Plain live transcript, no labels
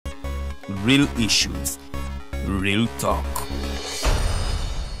real issues, real talk.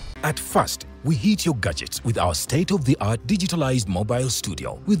 At first, we hit your gadgets with our state-of-the-art digitalized mobile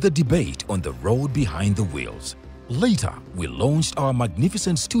studio with the debate on the road behind the wheels. Later, we launched our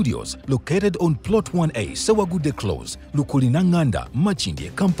magnificent studios located on Plot 1A, Sewagude Close, Lukulinanganda,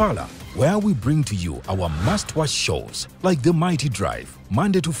 Machindye, Kampala, where we bring to you our must-watch shows like The Mighty Drive,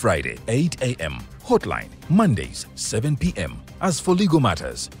 Monday to Friday, 8 a.m., Hotline, Mondays, 7 p.m. As for legal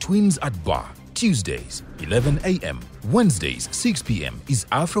matters, Twins at Bar, Tuesdays, 11 a.m., Wednesdays, 6 p.m. is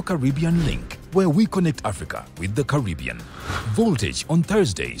Afro-Caribbean Link, where we connect Africa with the Caribbean. Voltage on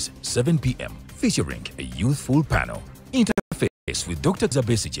Thursdays, 7 p.m., featuring a youthful panel. Interface with Dr.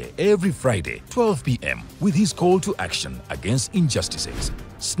 Zabesije every Friday, 12 p.m. with his call to action against injustices.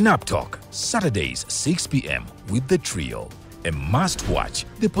 Snap Talk, Saturdays, 6 p.m. with the trio. A must-watch,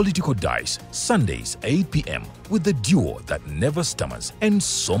 The Political Dice, Sundays, 8 p.m. with the duo that never stammers, and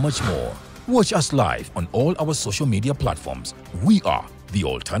so much more. Watch us live on all our social media platforms. We are the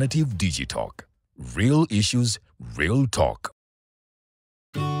Alternative Digitalk. Real issues, real talk.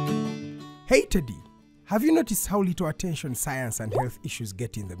 Hey Teddy, have you noticed how little attention science and health issues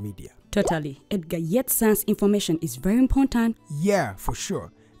get in the media? Totally, Edgar, yet science information is very important. Yeah, for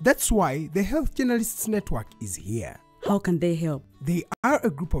sure. That's why the Health Journalists Network is here. How can they help? They are a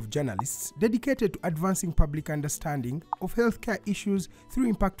group of journalists dedicated to advancing public understanding of healthcare issues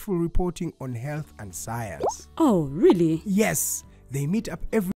through impactful reporting on health and science. Oh, really? Yes, they meet up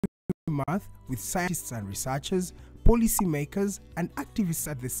every month with scientists and researchers, policymakers, and activists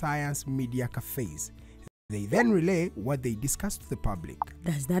at the science media cafes. They then relay what they discuss to the public.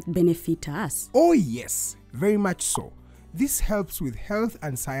 Does that benefit us? Oh yes, very much so. This helps with health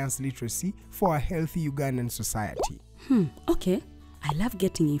and science literacy for a healthy Ugandan society. Okay. I love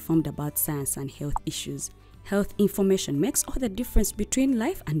getting informed about science and health issues. Health information makes all the difference between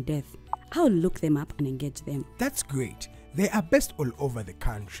life and death. I'll look them up and engage them. That's great. They are based all over the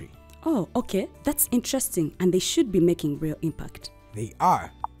country. Oh, okay. That's interesting, and they should be making real impact. They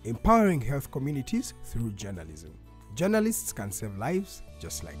are empowering health communities through journalism. Journalists can save lives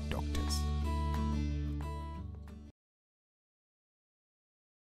just like doctors.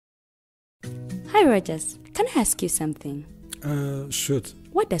 Hi, Rogers. Can I ask you something? Shoot.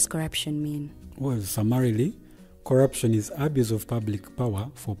 What does corruption mean? Well, summarily, corruption is abuse of public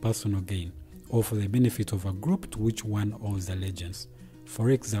power for personal gain or for the benefit of a group to which one owes allegiance.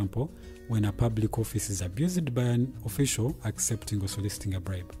 For example, when a public office is abused by an official accepting or soliciting a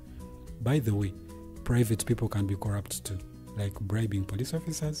bribe. By the way, private people can be corrupt too, like bribing police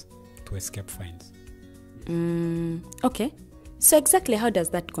officers to escape fines. Okay. So exactly how does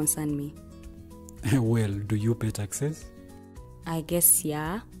that concern me? Well, do you pay taxes? I guess,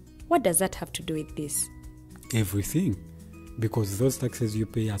 yeah. What does that have to do with this? Everything. Because those taxes you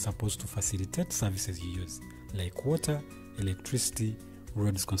pay are supposed to facilitate services you use, like water, electricity,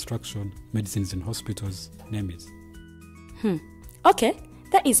 roads construction, medicines in hospitals, name it. Okay,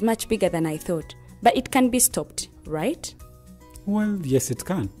 that is much bigger than I thought. But it can be stopped, right? Well, yes it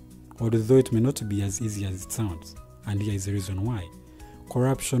can, although it may not be as easy as it sounds. And here is the reason why.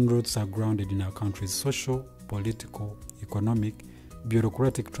 Corruption roots are grounded in our country's social, political, economic,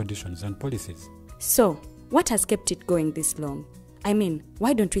 bureaucratic traditions and policies. So, what has kept it going this long? I mean,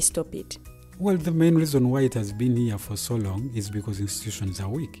 why don't we stop it? Well, the main reason why it has been here for so long is because institutions are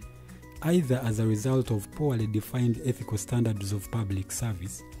weak, either as a result of poorly defined ethical standards of public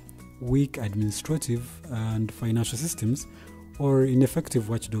service, weak administrative and financial systems, or ineffective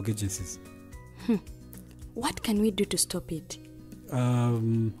watchdog agencies. What can we do to stop it?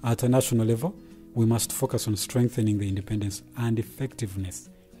 At a national level, we must focus on strengthening the independence and effectiveness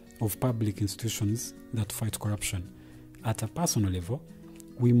of public institutions that fight corruption. At a personal level,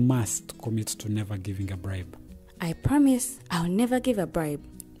 we must commit to never giving a bribe. I promise I'll never give a bribe.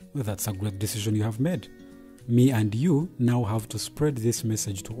 Well, that's a great decision you have made. Me and you now have to spread this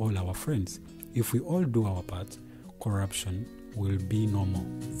message to all our friends. If we all do our part, corruption will be no more.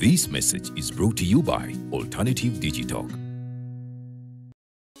 This message is brought to you by Alternative Digitalk.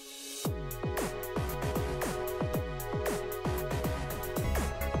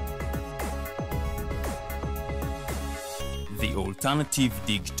 The Alternative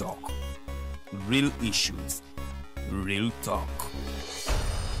Digitalk. Real issues, real talk.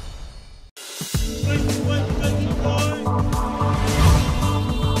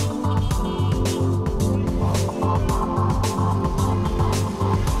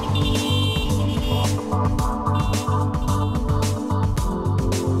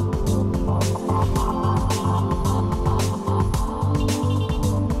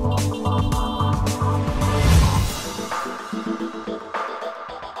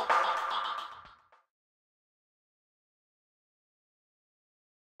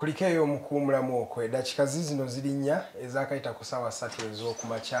 Kulikeyo mukumulamu okwo eddakiika zino zirinnya ezakayita ku ssaawa 3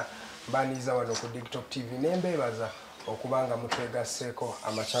 ez'okumakya mbaaniza wano ku Digital TV nembeebaza okubanga mutwegasseeko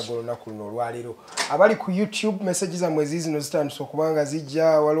amakya g'olunaku luno olwaleero. Abali ku YouTube message zammwe zino zitandise okubanga zijja.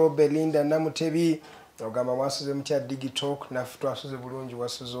 Waliwo Belinda Namutebi ogamba mwasuze mutya Digital naffe twasuze bulungi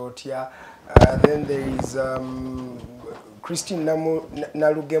wasuze otya. Then there is Christine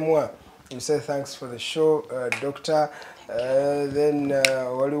Nalugemwa. You say thanks for the show, Doctor. Then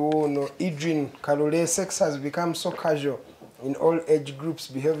waliwo no Idrin Kalule, sex has become so casual in all age groups.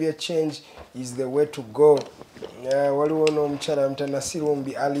 Behavior change is the way to go. Waliwo no mchala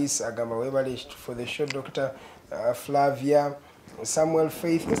mtanasirumbi Alice agamba webale for the show, Dr. Flavia. Samuel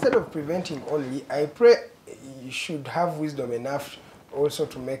Faith, instead of preventing only, I pray you should have wisdom enough also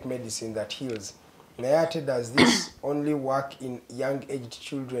to make medicine that heals. Nayate, does this only work in young aged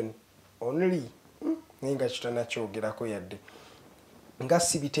children only? Ninga chitana kyogerako yadde nga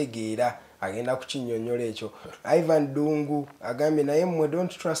sibitegeera agenda kukinyonnyola ekyo. Ivan Dungu agambye naye mmwe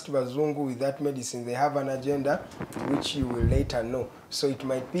don't trust bazungu with that medicine, they have an agenda which you will later know, so it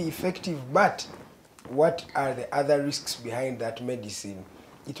might be effective, but what are the other risks behind that medicine?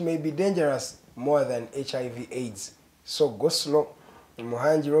 It may be dangerous more than HIV AIDS, so go slow.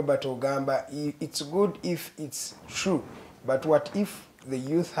 Muhanji Robert ogamba it's good if it's true, but what if the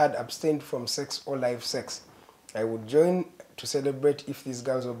youth had abstained from sex or live sex? I would join to celebrate if these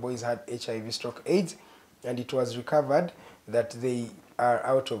girls or boys had HIV stroke AIDS and it was recovered that they are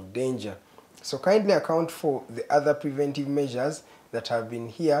out of danger. So kindly account for the other preventive measures that have been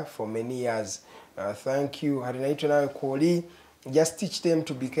here for many years. Thank you. Just teach them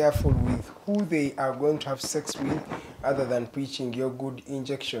to be careful with who they are going to have sex with other than preaching your good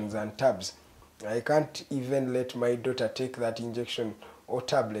injections and tabs. I can't even let my daughter take that injection or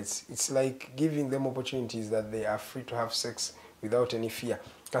tablets. It's like giving them opportunities that they are free to have sex without any fear.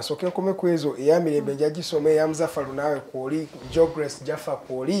 Kasoke kome kwezo eyamire benjaji some yamza falunawe kwoli Jogres Jaffa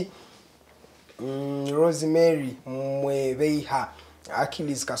kwoli Rosemary Mwebeiha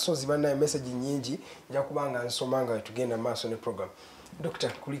Achilles Kasozi bana message nyingi nja kubanga nsomanga tugenda maaso ne program. Dr.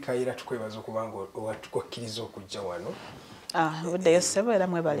 Kulikayira tukwebaza okubanga watukokkiriza okujja wano. Udde yosebo era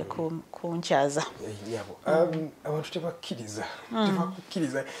mwebale kunchaza. Yabo. Abantu tebakkiriza.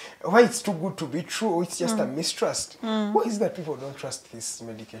 Tebakkiriza. Why it's too good to be true or it's just a mistrust? Why is that people don't trust this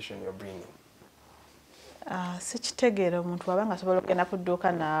medication you're bringing? Sikitegera omuntu wabanga asobola okugenda ku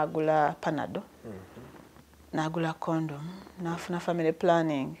dduuka n'agula panado. N'agula condom. N'afuna family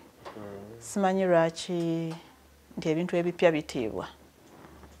planning. Simanyi lwaki nti ebintu ebipya bitiibwa.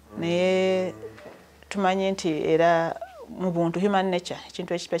 Naye tumanyi nti era mu buntu human nature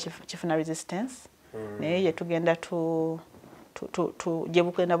ekintu ekipya kifuna resistance. Naye ye tugenda gye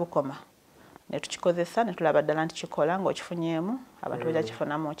bugenda bukoma. Ne tukikozesa ne tulaba ddala nti kikola ng'okifunyeemu abantu bajja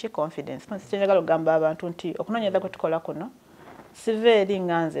kifunamu ki confidence. Sinjagala okugamba abantu nti okunoonyereza kwe tukola kuno sive eri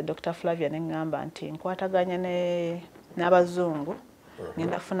nga nze Dr. Flavia ne ngamba nti nkwataganya n'abazungu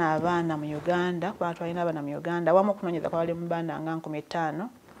ngenda kufuna abaana mu Uganda kuba twalina abaana mu Uganda wamu okunoonyereza kwali mu baana nga 5,000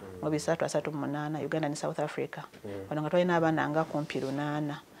 mu 338 Uganda ne South Africa. Wano nga twalina abaana nga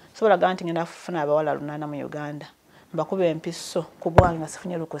 8. Sobola gamba nti ngenda kufuna abawala 8 mu Uganda. Mbakuba empiso ku bwange nga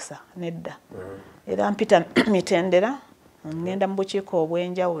sifunye lukusa nedda. Era mpita mitendera ngenda mu bukiiko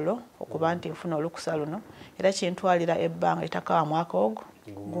obw'enjawulo okuba nti nfuna olukusa luno era kintwalira ebbanga litakawa mwaka ogwo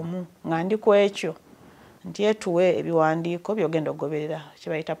gumu nga ndi ku ekyo nti tuwe ebiwandiiko byogenda okugoberera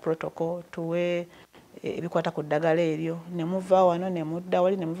kibayita protocol, tuwe ebikwata ku ddagala eryo ne muva wano ne mudda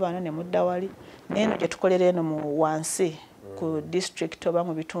wali ne muva wano ne mudda wali neno gye tukolera eno mu wansi ku district oba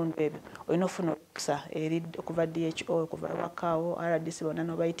mu bitundu ebyo olina ofuna olukusa eri okuva DHO okuva wakawo RDC bonna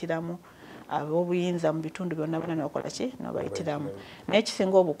n'obayitiramu ab'obuyinza mu bitundu byonna bonna n'okola ki n'obayitiramu. Naye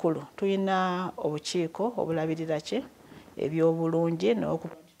ekisinga obukulu tulina obukiiko obulabirira ki ebyobulungi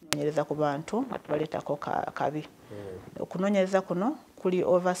n'okunoonyereza ku bantu nga tubaleetako kabi. Okunoonyereza kuno kuli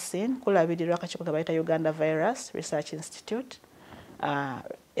overseen kulabirirwa akakiiko ke bayita Uganda Virus Research Institute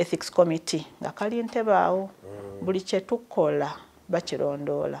Ethics Committee nga kali ntebaawo buli kye tukola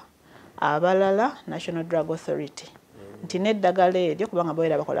bakirondoola. Abalala National Drug Authority nti n'eddagala eryo kubanga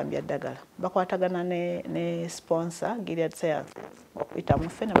boera bakola mbya ddagala bakwatagana ne sponsor Gilead Sciences okuyita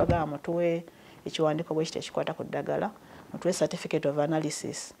muffe ne bagamba mutuwe ekiwandiiko bwekiti ekikwata ku ddagala mutuwe certificate of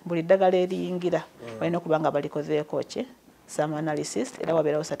analysis buli ddagala eriyingira balina okubanga balikozeeko ki some analysis era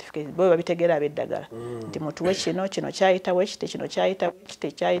wabeerawo certificate bo babitegeera ab'eddagala nti mutuwe kino kyayita wekiti kino kyayita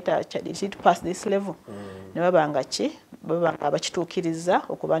wekiti kyayita did it pass this level ne babanga ki babanga bakituukiriza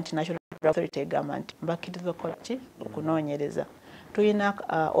okuba nti National Drug Authority egamba nti mbakkiriza okukola ki okunoonyereza tuyina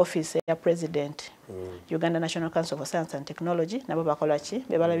office ya president Uganda National Council for Science and Technology nabo bakola ki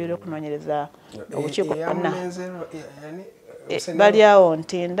bebalabira okunoonyereza obukiiko bwonna bali awo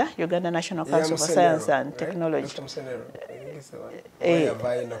Ntinda Uganda National Council for Science and Technology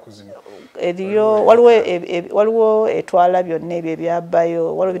eriyo waliwo etwala byonna ebyo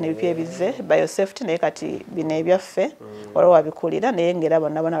ebyabbayo waliwo bino ebipya ebize biosafety naye kati bino ebyaffe waliwo wabikulira naye ngera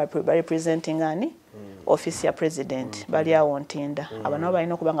bonna barepresenting ani office ya president bali awo Ntinda abantu nabo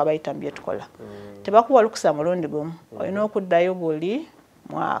balina okuba nga bayita mu bye tukola tebakuwa lukusa mulundi gumu olina okuddayo buli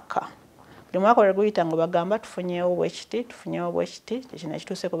mwaka buli mwaka bwe guyita ngo bagamba tufunyeewo bwekiti kino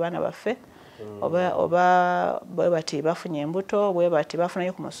ekituuse ku baana baffe oba bwe bati bafunye embuto bwe bati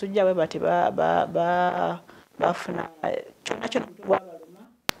bafunayo ku musujja bwe bati bafuna kyonna kyonna bwabaluma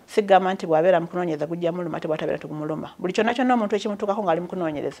sigamba nti bw'abeera mu kunoonyereza gujja muluma tebwatabeera tegumuluma buli kyonna kyonna omuntu ekimutuukako ng'ali mu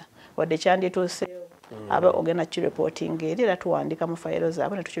kunoonyereza wadde kyandituuseewo aba ogenda kireporting eri era tuwandika mu fayiro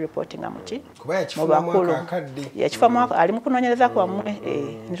zaabwe ne tukireportinga muki mu bakulu yakifamu ali mu kunoonyereza kwammwe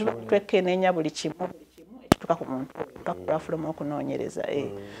netwekenneenya buli kimu ekituuka ku muntu tukakulafulomu okunoonyereza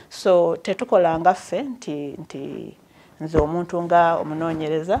so tetukola ngaffe nti nze omuntu nga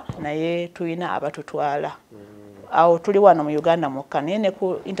omunoonyereza naye tulina abatutwala awo tuli wano mu Uganda mukka naye ne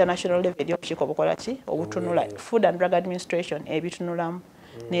ku international level eri obukiiko obukola ki obutunula Food and Drug Administration ebitunulamu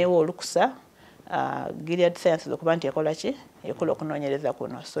neewo olukusa Gilead Sciences okuba nti ekola ki ekola okunoonyereza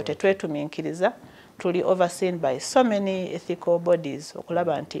kuno so tetwetuminkiriza tuli overseen by so many ethical bodies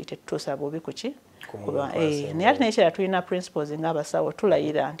okulaba nti tetutuusa bubi kuki naye ate nekyera tulina principles ng'abasawo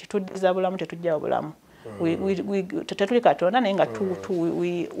tulayira nti tuddiza bulamu tetujjawo bulamu tetuli katonda naye nga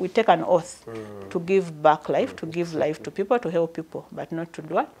we take an oath to give back life to give life to people to help people but not to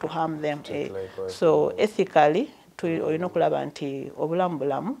do what to harm them so ethically olina okulaba nti obulamu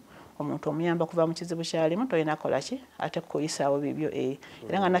bulamu omuntu omuyamba kuva mu kizibu kyalimu tolina kola ki ate kuyisaawo bibyo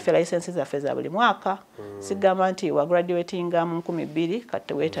era nga naffe licenses zaffe za buli mwaka sigamba nti wa graduatinga mu 2000 kati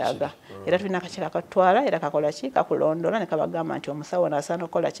teweetaaga era tulina akakiiko akatwala era kakola ki kakulondola ne kabagamba nti omusawo n'asaana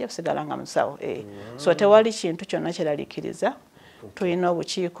okukola ki osigala nga musawo so tewali kintu kyonna kyeraliikiriza tulina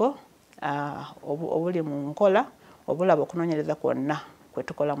obukiiko obuli mu nkola obulaba okunoonyereza kwonna kwe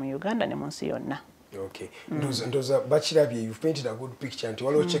tukola mu Uganda ne mu nsi yonna. Okay. Those bachelor, you've painted a good picture and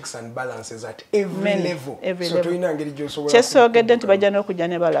all checks and balances at every level. So to inangeri joso wala. Cheso gede ntibajja n'okujja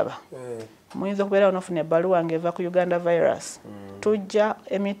ne balaba. Muyinza okubeera onofuna ebbaluwa ng'eva ku Uganda virus. Tujja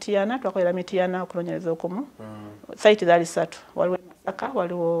Emityana twakolera Emityana okunoonyereza okumu. Site zaali 3 waliwo Masaka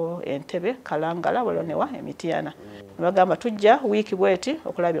waliwo Entebbe Kalangala waliwo newa Emityana. Bagamba tujja wiiki bweti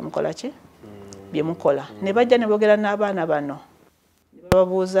okulaba byemukola ki byemukola. Ne bajja ne boogera n'abaana bano.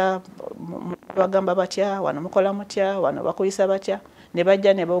 Babuuza bagamba batya wano mukola mutya wano bakuyisa batya ne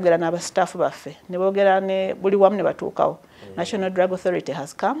bajja ne boogera n'aba staff baffe ne boogera ne buli wamu ne batuukawo. National Drug Authority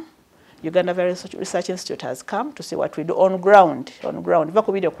has come, Uganda Virus Research Institute has come to see what we do on ground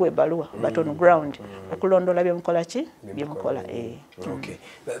bakubide okuwa ebbaluwa but on ground okulondola byemukola ki byemukola Okay,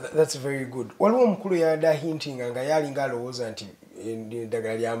 that's very good. Waliwo omukulu yada hinting nga yalinga alowooza nti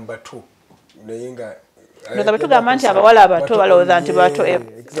eddagala lyamba tu naye nga Ndoza betugamba nti abawala abato balowooza nti bato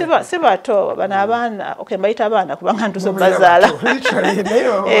si bato bano abaana okay mbayita abaana kubanga ntuso bazaala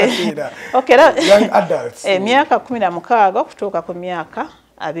okay young adults emyaka 16 okutuuka ku myaka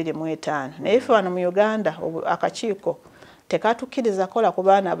 25 naye ffe wano mu Uganda akakiiko tekatukkiriza kola ku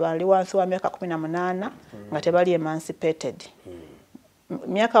baana bali wansi wa myaka 18 nga tebali emancipated.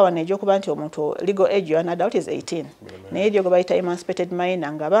 Myaka wane egy'okuba nti omuntu legal age an adult is 18 naye egyo gwe bayita emancipated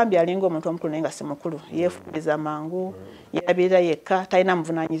minor nga bambi alinga omuntu omukulu naye nga si mukulu yeefuliza mangu yabira yekka talina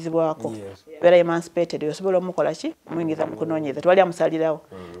muvunaanyizibwako yabeera emancipated osobola omukola ki omuyingiza mu kunoonyereza tewali amusalirawo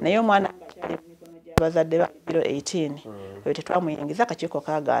naye omwana akyali mu mikono gy'abazadde ba 18 oyo tetwamuyingiza akakiiko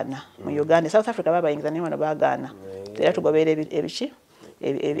kaagaana mu Uganda. South Africa babayingiza naye wano baagaana era tugoberera ebiki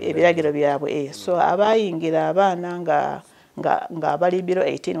ebiragiro byabwe so abayingira abaana nga bali biro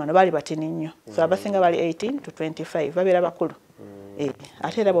 18 wano bali batini nnyo so abasinga bali 18 to 25 babeera bakulu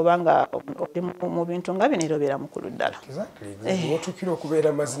ate era bw'obanga oli mu bintu nga bino era obeera mukulu ddala otuukira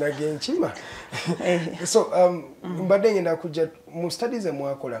okubeera mazina g'enkima so mbadde ngenda kujja mu studies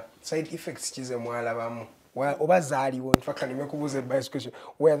emwakola side effects kize mwalabamu oba zaaliwo nfaka nimekubuuza bias question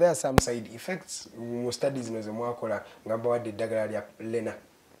were there some side effects mu studies zino ze mwakola nga bawadde eddagala lya lena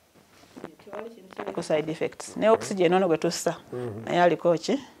ko side effects ne oxygen ono gwe tussa naye aliko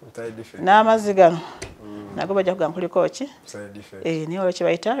ki n'amazzi gano nago bajja kugamba kuliko ki side effects niyo olwo kye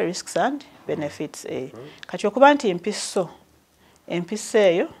bayita risks and benefits kati okuba nti empiso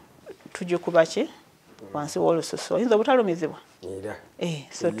eyo tugikuba ki wansi w'olususu oyinza obutalumizibwa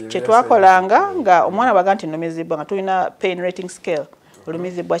So kyetwakolanga nga omwana baga nti nnumizibwa nga tulina pain rating scale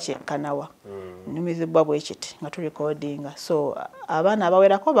olumizibwa kyenkanawa nnumizibwa bwe kiti nga tulikodinga so abaana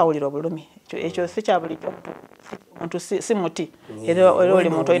abawerako bawulira obulumi ekyo si kya bulijjo omuntu si muti era oli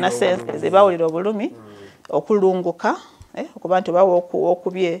muntu olina sense bawulira obulumi okulunguka okuba nti oba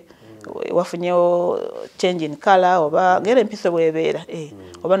wokubye wafunyewo change in color oba ngera empiso bwebeera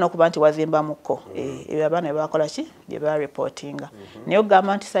oba n'okuba nti wazimba mukko ebyo abaana bye bakola ki bye bareportinga naye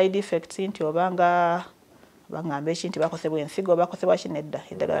ogamba nti side effects nti obanga bangamba eki nti bakosebwa ensigo bakosebwa kinedda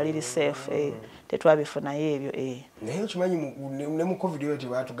eddagala liri safe tetwabifunayo ebyo naye okimanyi ne mu covid eyo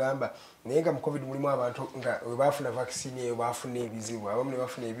tebatugamba naye nga mu covid mulimu abantu nga webafuna vaccine eyo bafuna ebizibu abamu ne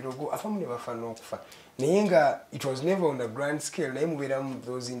bafuna ebirogo abamu ne bafa n'okufa naye nga it was never on a grand scale naye mubeeramu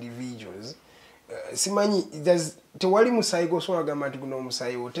those individuals simanyi tewali musayi gwosobola gamba nti guno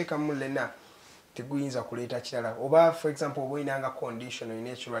omusayi oteekamu lena teguyinza kuleeta kirala oba for example oba olinanga condition olina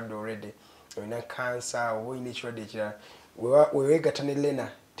ekirwadde already olina cancer oba olina ekirwadde ekirala weweegatta ne lena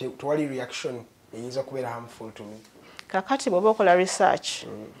tewali reaction eyinza kubeera harmful to me kakati bw'oba okola research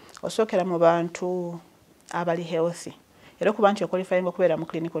osookera mu bantu abali healthy era okuba nti oqualifying okubeera mu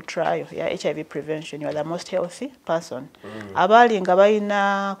clinical trial ya HIV prevention you are the most healthy person abaali nga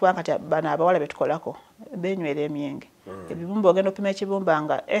balina kubanga kati bano abawala betukolako benywera emyenge ebibumba ogenda opima ekibumba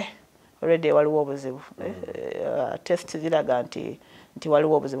nga already waliwo obuzibu test ziraga nti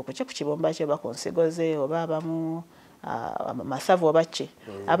waliwo obuzibu ku kibumba kye oba ku nsigo ze oba abamu masavu oba ki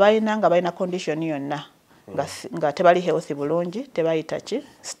abalina nga balina condition yonna nga tebali healthy bulungi tebayita ki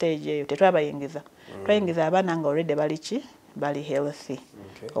stage eyo tetwabayingiza twayingiza abaana nga already bali ki bali healthy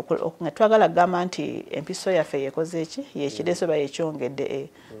nga twagala kugamba nti empiso yaffe yekoze eki yekireese oba yekyongedde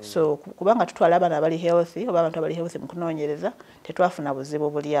so kubanga tutwala abaana abali healthy oba abantu abali healthy mu kunoonyereza tetwafuna buzibu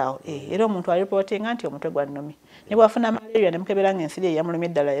buli awo era omuntu alireportinga nti omutwe gwa nnumi ne bwafuna malaria ne mukebera ng'ensiri eyamulumya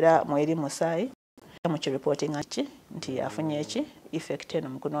eddala era mweri musaayi mukireportinga ki nti afunye eki effect eno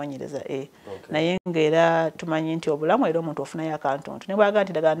mu kunoonyereza naye ng'era tumanyi nti obulamu era omuntu ofunayo akantuntu ne bwaga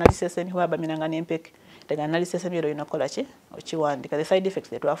nti ddagala nalisesemye kuba baminanga n'empeke ddagala nalisesemye era olina kukola ki okiwandika the side effects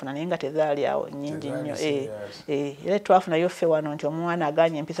tetwafuna naye nga tezaali awo nnyingi nnyo era tetwafunayo ffe wano nti omwana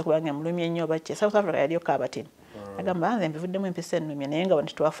aganye empiso kubanga emulumye ennyo oba ki South Africa yali okka abatini agamba nze mbivuddemu empiso ennumye naye nga wano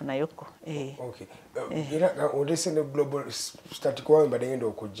tetwafunayokko era olese ne global static wawe mbadde ngenda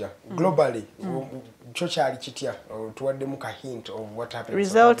okujja globally kyo kyali kitya tuwaddemu ka hint of what happened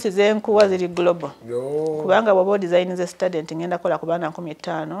results zenkuwa ziri global kubanga bw'oba design ze student ngenda kola ku baana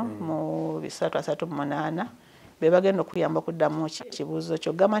 15 mu 338 be bagenda okuyamba okuddamu ekibuuzo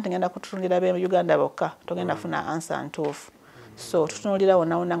kyo gamba nti ngenda kututundira be Uganda bokka togenda funa answer ntuufu so tutunulira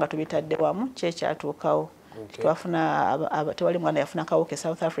wonna nga tubitadde wamu kyekyatuukawo twafuna tewali mwana yafuna akawuka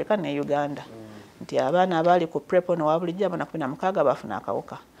South Africa ne Uganda nti abaana abali ku prep no wabulijja abaana 16 bafuna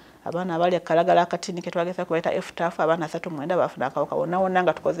akawuka abaana abali akalagala akatini ketwageza kubaita FTF abaana 39 bafuna akawuka wonna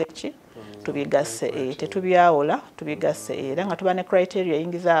nga tukoze ki tubigase tetubyawula tubigase era nga tuba ne criteria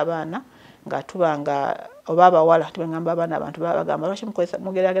eyingiza abaana nga tubanga oba abawala tubangamba abaana abantu bagamba lwaki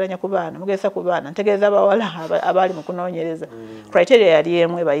mugerageranya ku baana mugeza ku baana ntegeeza abawala abali mu kunoonyereza criteria yali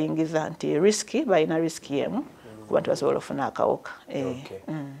emu bayingiza nti riski balina riski emu kuba nti basobola okufuna akawuka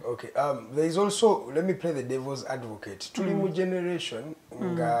there is also let me play the devil's advocate tuli mu generation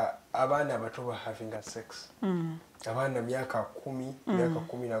nga abaana abato ba having a sex abaana myaka 10 myaka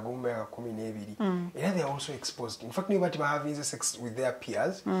 11 myaka 12 era they are also exposed in fact nobody ba having sex with their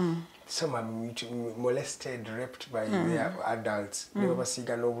peers some are molested raped by their adults never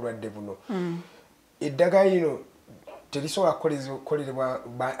basiga n'obulwadde buno eddagala terisobola kukolerebwa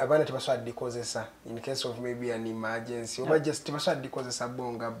abaana tebasobola dikozesa in case of maybe an emergency oba just tebasobola dikozesa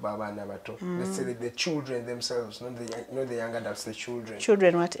bonga abaana bato let's say the children themselves not the young adults the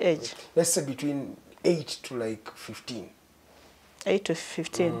children what age let's say between 8 to like 15 8 to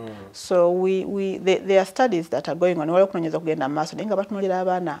 15 so there are studies that are going on wali okunoonyeza kugenda mu maaso naye nga batunulira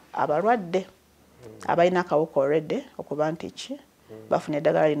abaana abalwadde abalina akawuka already okuba nti ki bafuna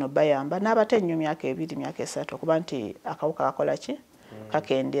eddagala lino bayamba n'abate ennyo myaka 2 myaka 3 okuba nti akawuka kakola ki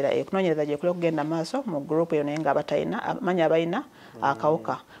kakendera okunoonyereza gyekule okugenda maaso mu group eyo naye nga abatalina amanyi abalina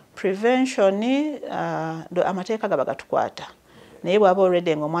akawuka prevention amateeka gaba gatukwata naye bw'aba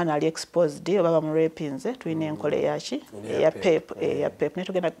already ng'omwana ali exposed oba bamurepinze tulina enkola eyaki eya pep naye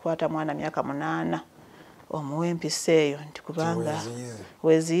tugenda kukwata mwana myaka 8 omuwa empisa eyo nti kubanga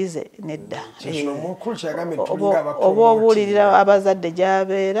weziize nedda oba obuulirira abazadde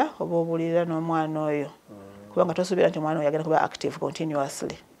gy'abeera oba obuulirira n'omwana oyo kubanga tosuubira nti omwana oyo agenda kuba active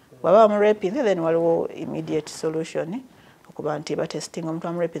continuously bw'aba bamurepinze then waliwo immediate solution okuba nti batestinga omuntu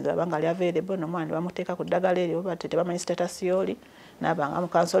amurepinza abanga ali available n'omwana bamuteeka ku ddagala eryo tebamanyi status yoli n'abanga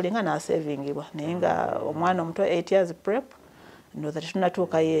mukansolinga n'asavingibwa naye nga omwana omuto 8 years prep ndowooza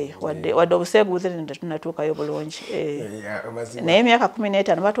tetunnatuukayo eyo wadde obuseeguuze tetunnatuukayo bulungi naye emyaka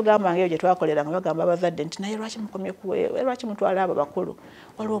 15 batugamba ngaeyo gye twakolera nga bagamba abazadde nti naye lwaki mukomye lwaki mutwala abo bakulu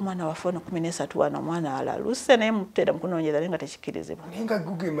waliwo omwana waffe ono 13 wano omwana alaluse naye muteera mukunoonyereza naye nga tekikirizibwa naye nga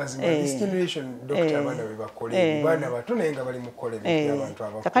guge mazima this generation doctor abaana be bakola baana bato naye nga bali mu kukola abantu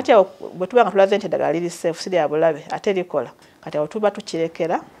abakulu kakati awo bwe tuba nga tulaze nti eddagala liri safe si lya bulabe ate likola kati awo tuba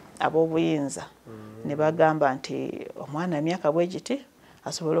tukirekera ab'obuyinza ne bagamba nti omwana emyaka bwe giti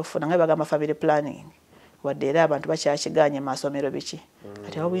asobola okufuna nga bagamba family planning wadde era abantu bakyakiganye masomero biki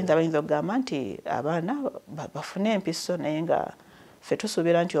kati ab'obuyinza bayinza okugamba nti abaana bafune empiso naye nga ffe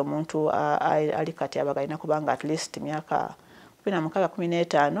tusuubira nti omuntu ali kati abaga alina kubanga at least myaka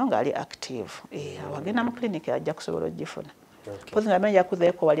 16-15 ng'ali active wagenda mu clinic ajja kusobola okugifuna pozi nga bamenja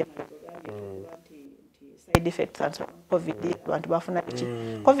kuzeeko wali side effects and covid abantu bafuna biki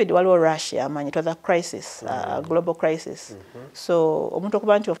covid waliwo rush yamanyi it was a crisis a global crisis so omuntu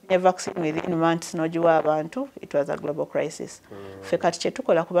okuba nti ofunye vaccine within months n'ogiwa abantu it was a global crisis ffe kati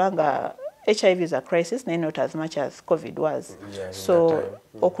kyetukola kubanga HIV is a crisis naye not as much as COVID was so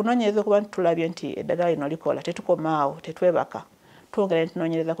okunoonyereza okuba tulabye nti eddagala lino likola tetukomaawo tetwebaka twongera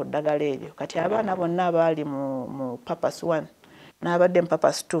ntunoonyereza ku ddagala eryo kati abaana bonna abaali mu purpose 1 n'abadde mu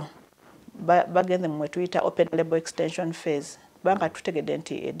purpose 2 bagenze mu tuyita open label extension phase kubanga tutegedde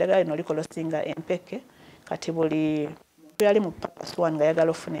nti eddagala lino likola singa empeke kati buli muntu yali mu purpose 1 nga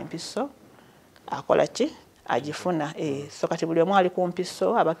yagala ofuna empiso akola ki agifuna so kati buli omu ali ku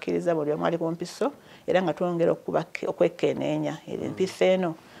mpiso abakkiriza buli omu ali ku mpiso era nga twongera okwekenneenya empiso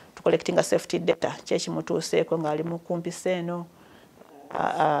eno tucollectinga safety data kyekimutuuseeko ng'ali mu kumpiso eno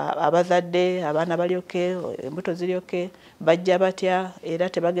abazadde abaana balyoke embuto ziryoke bajja batya era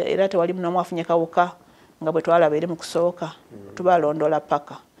tewali n'omu afunye kawuka nga bwe twalaba eri mu kusooka tubalondola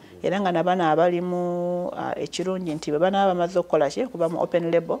paka era nga n'abaana abalimu ekirungi nti bwe banaaba bamaze okukola ki okuba mu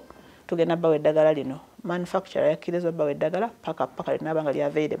open label tugenda bawa eddagala lino manufacturer yakkiriza bawa eddagala paka linaaba nga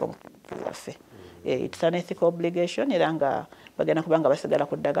lyavailable mu zaffe it's an ethical obligation era nga bagenda kubanga basigala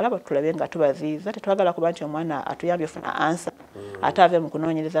ku ddagala batulabe nga tubaziiza tetwagala kuba nti omwana atuyambye ofuna answer ate ave mu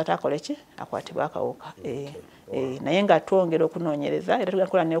kunoonyereza ate akole ki akwatibwa akawuka naye nga twongera okunoonyereza era tugenda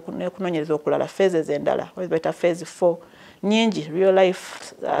kukola n'okunoonyereza okulala phases endala baita phase 4 nyingi real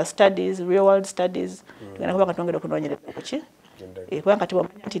life studies real world studies tugenda kubanga twongera okunoonyereza kuki kubanga kati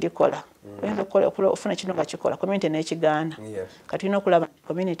bwomanya nti likola oyinza ofuna kino nga kikola community n'ekigaana kati tulina okulaba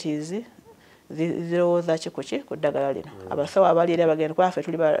communities zirowooza ki kuki ku ddagala lino abasawo abali eri abagenda kuba ffe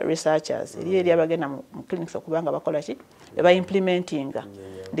tuli ba researchers eri abagenda mu clinics okubanga bakola ki beba implementinga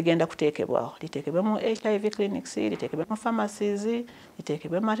ligenda kuteekebwaho liteekebwe mu HIV clinics liteekebwe mu pharmacies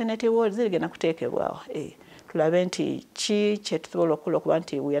liteekebwe mu maternity wards ligenda kuteekebwaho tulabe nti ki kyetusobola okukola okuba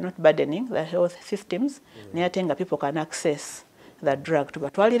nti we are not burdening the health systems naye ate nga people can access the drug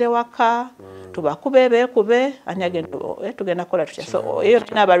tubatwalire waka tubakuba beekube ani agenda tugenda kukola tutya so eyo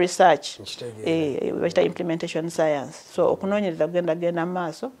n'aba research bakita implementation science so okunoonyereza genda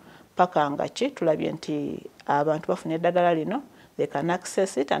maaso paka nga ki tulabye nti abantu bafuna eddagala lino they can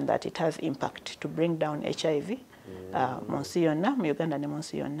access it and that it has impact to bring down HIV mu nsi yonna mu Uganda ne mu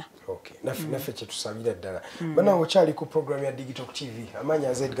nsi yonna naffe kyetusabira ddala bana okyali ku program ya Digital TV amanya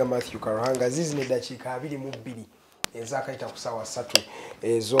Eddagala Matthew Karuhanga zizi n'eddakiika 22 ezakayita ku ssaawa 3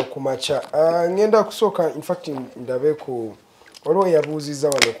 ez'okumakya ngenda kusooka in fact ndabe ku waliwo yabuuzizza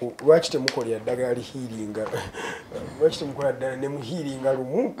wano ku lwaki temukolera ddagala lihiiringa lwaki temukola ddala ne muhiiringa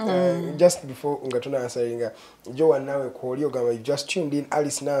lumu just before nga tunansalinga jo wannawe kwoli ogamba you've just tuned in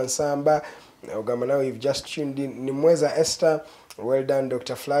Alice Nansamba ogamba nawe you've just tuned in Nimweza Esther well done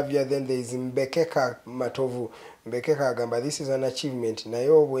Dr. Flavia then there is Mbekeka Matovu Mbekeka agamba this is an achievement naye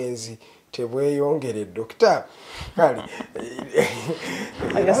obwenzi tebweyongere Dr. kali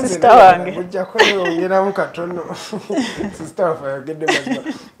aga sister wange bujja kweyongera mu katono sister wafe yagedde mazima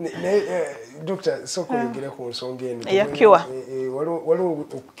Dr. soko yongere ku nsonga eno yakiwa waliwo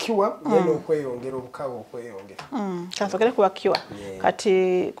okukiwa neno okweyongera obukawa okweyongera kansokere kuwakiwa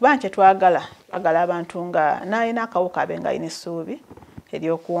kati kubanga twagala abantu nga nalina akawuka abenga alina essuubi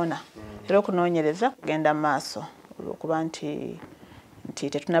eryokuwona era okunoonyereza kugenda maaso olwokuba nti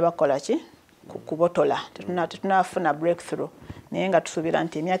tetunabakola ki kubotola tetunafuna breakthrough naye nga tusuubira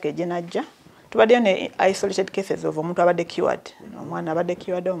nti emyaka eginajja tubaddeyo ne isolated cases of omuntu abadde cured omwana abadde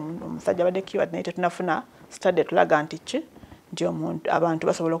cured omusajja abadde cured naye tetunafuna study tulaga nti ki nti abantu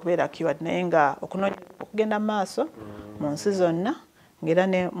basobola okubeera cured naye nga okugenda maaso mu nsi zonna ngera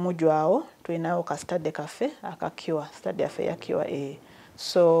ne mujwawo tulinawo ka study kaffe akakiwa study yaffe yakiwa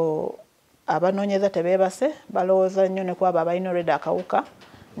so abanoonyeza tebeebase balowooza nnyo ne kwabo abalina olwedda akawuka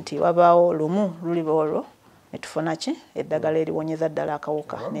nti wabaawo lumu luliba olwo ne tufuna ki eddagala eriwonyeza ddala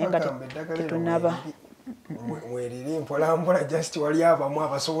akawuka naye nga tetunaba mweriri mpolampola just wali abamu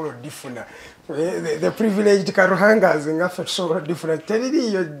abasobola oddifuna the privileged karuhangers ngaffe tusobola oddifuna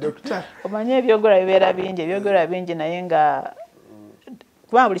teririiyo doctor omanye ebyogera bibeera bingi naye nga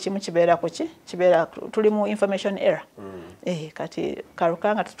kubanga buli kimu kibeera kuki kibeera tuli mu information era kati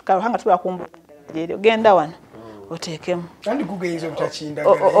karuhanga tuba kumbu genda wano oteekemu kandi kugeyinza obutakinda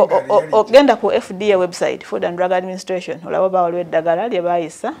ogenda ku FDA website Food and Drug Administration olaba baawaliwo eddagala lye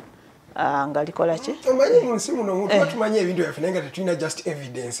baayisa nga likola ki omanyi munsi muno tumanye ebintu byaffe naye nga tetulina just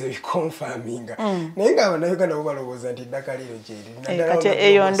evidence ebiconfirminga naye nga abannayuganda bo balowooza nti eddagala eryo gyeri kati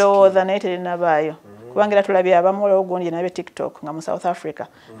eyo ndowooza naye terinabaayo kubanga era tulabye abamu olwo gundi nabe TikTok nga mu South Africa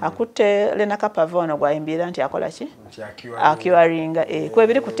akutte Lena Kapavono gwayimbira nti akola ki akiwaringa kuba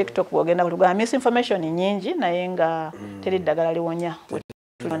ebiri ku TikTok bwogenda kutugamba misinformation nyingi naye nga teri ddagala liwonya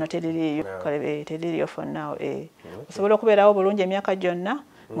tulano teririyo for now osobola okubeerawo bulungi emyaka gyonna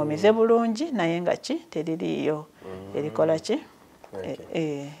ngomize bulungi naye nga ki teririyo erikola ki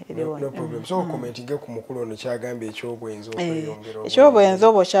no problem so commenting ku mukulu ono kyagambye ekyobwenzi okweyongera ekyobwenzi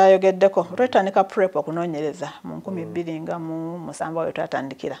obwo kyayogeddeko twetandika prep okunoonyereza mu 2007 we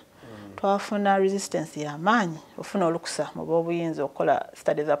twatandikira twafuna resistance y'amaanyi ofuna olukusa mu b'obuyinza okukola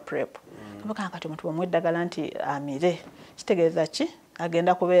study za prep tubakanga kati omuntu bw'omuwa eddagala nti amire kitegeeza ki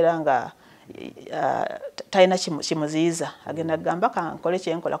agenda kubeera nga talina kimuziyiza agenda kugamba kankole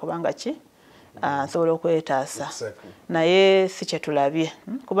kyenkola kubanga ki nsobola okwetaasa naye si kyetulabye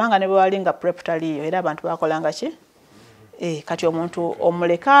kubanga ne bwali nga prep taliyo era abantu bakolanga ki kati omuntu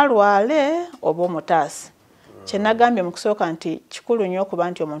omuleka alwale oba omutaasi kyenagambye mu kusooka nti kikulu nnyo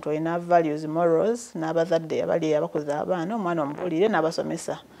okuba nti omuntu olina values morals n'abazadde abali abakuza abaana omwana omubuulire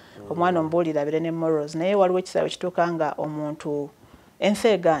n'abasomesa omwana omubuulire abire ne morals naye waliwo ekisaawe kituuka nga omuntu ensi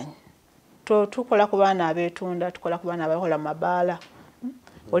egaanyi tukola ku baana abeetunda tukola ku baana abakola mu mabaala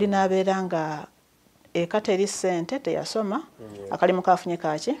oli n'abeera nga eka teri ssente teyasoma akalimu kafunye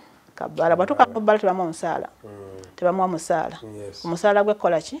kaki kabbaala bwatuuka mu bbaala tebamuwa omusaala tebamuwa musaala omusaala gwe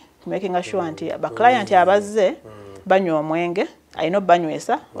kukola ki kumakinga sure nti baclient abazze banywa omwenge alina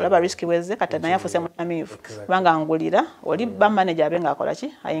obbanywesa olaba risiki bwezze kati naye afuuse mutamiivu kubanga angulira oli bamanager abe ng'akola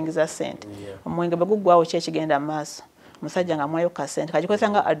ki ayingiza ssente omwenge bwe guggwawo ki ekigenda mu maaso omusajja nga mwayo ka ssente kagikozesa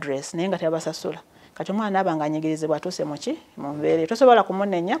nga address naye nga tebasasula kati omwana aba nga anyigirizibwa atuuse mu ki mu mbeera tosobola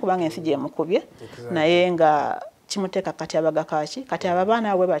kumunenya kubanga ensi gyemukubye naye nga kimuteeka kati abaga kaki kati abo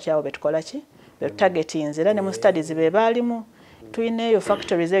abaana bwe batyawo betukola ki betutagetinze era ne mu studies be baalimu tulina eyo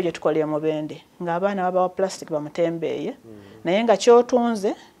factories eyo gye tukoleye mu Bende ng'abaana babawa plastic bamutembeeye naye nga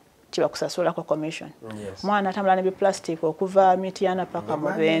kyotunze kibakusasulako commission mwana atambula ne biplastic okuva Mityana paka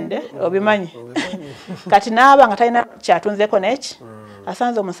mu Bende obimanyi kati naaba nga talina kyatunzeko neki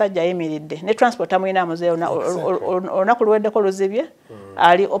asanze omusajja ayimiridde ne transport amuyina muzeeyo olunaku luweddeko luzibye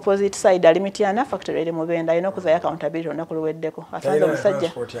ali opposite side ali Mityana factory eri mu Bende alina okuzayo accountability olunaku luweddeko asanze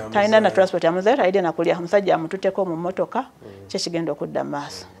omusajja talina na transport amuzeeyo talina nakulya omusajja amututeko mu mmotoka kyekigenda okudda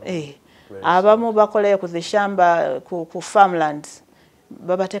maaso abamu bakolayo ku zishamba ku farmlands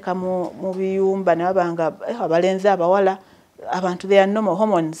babateeka mu biyumba ne babanga abalenzi abawala abantu they are normal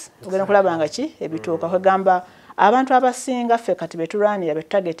hormones ogenda kulabanga ki ebituuka kwegamba abantu abasinga ffe kati betulwanira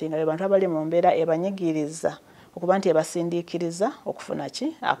betutagetinga abantu abali mu mbeera ebanyigiriza okuba nti ebasindiikiriza okufuna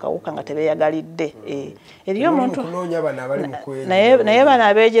ki akawuka nga tebeeyagalidde eriyo omuntu naye bano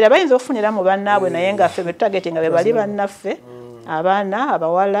abeegira bayinza okufunira mu bannaabwe naye nga ffe betutagetinga be bali bannaffe abaana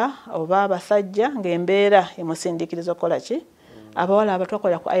abawala oba abasajja ng'embeera emusindiikiriza okukola ki abawala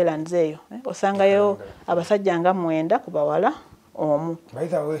abatwakola ku islands eyo osangayo abasajja nga 9 ku bawala omu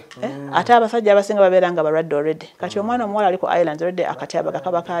ate abasajja abasinga babeera nga balwadde already kati omwana omuwala ali ku islands already akatyabaga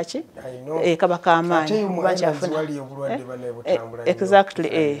kaba kaki kaba kamaanyi kuba kyafuna exactly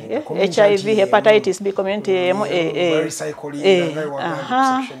HIV hepatitis B community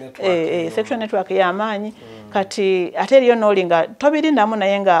section network y'amaanyi kati ate eriyo n'olinga tobirindamu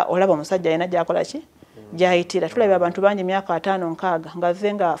naye nga olaba omusajja alina gy'akola ki gyayitira tulabye abantu bangi myaka 5-6 nga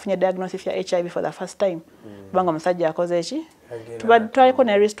ze nga afunye diagnosis ya HIV for the first time kubanga omusajja akoze eki tubaddeko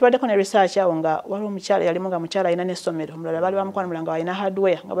ne research awo nga waliwo omukyala yalimu nga mukyala alina n'essomero omulala baali bamukwanamula nga balina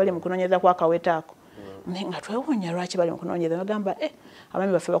hardware nga bali mu kunoonyereza ku akaweta ako nga twewuunya lwaki bali mu kunoonyereza bagamba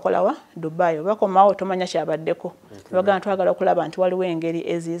abaami baffe bakolawa Dubai bakomawo tomanya kyabaddeko bagamba twagala okulaba nti waliwo engeri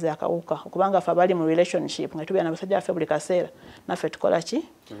eziyiza akawuka okubanga ffe abali mu relationship nga tubeera n'abasajja baffe buli kaseera naffe tukola ki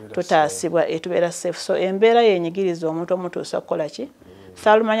tutaasibwa tubeera safe so embeera yenyigiriza omuntu omutuusa kukola ki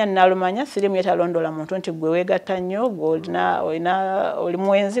Saalumanya nalumanya sirimu yetalondola muntu nti gwe weegatta nnyo oli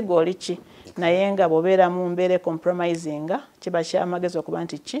mwenzi gw'oli ki naye nga bw'obeera mu mbeera compromisinga kiba kyamagezi okuba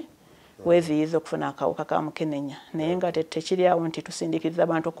nti ki weeziyiza okufuna akawuka ka mukenenya naye nga tekiri awo nti tusindiikiriza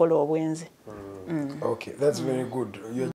abantu okukola obwenzi. Okay, that's very good.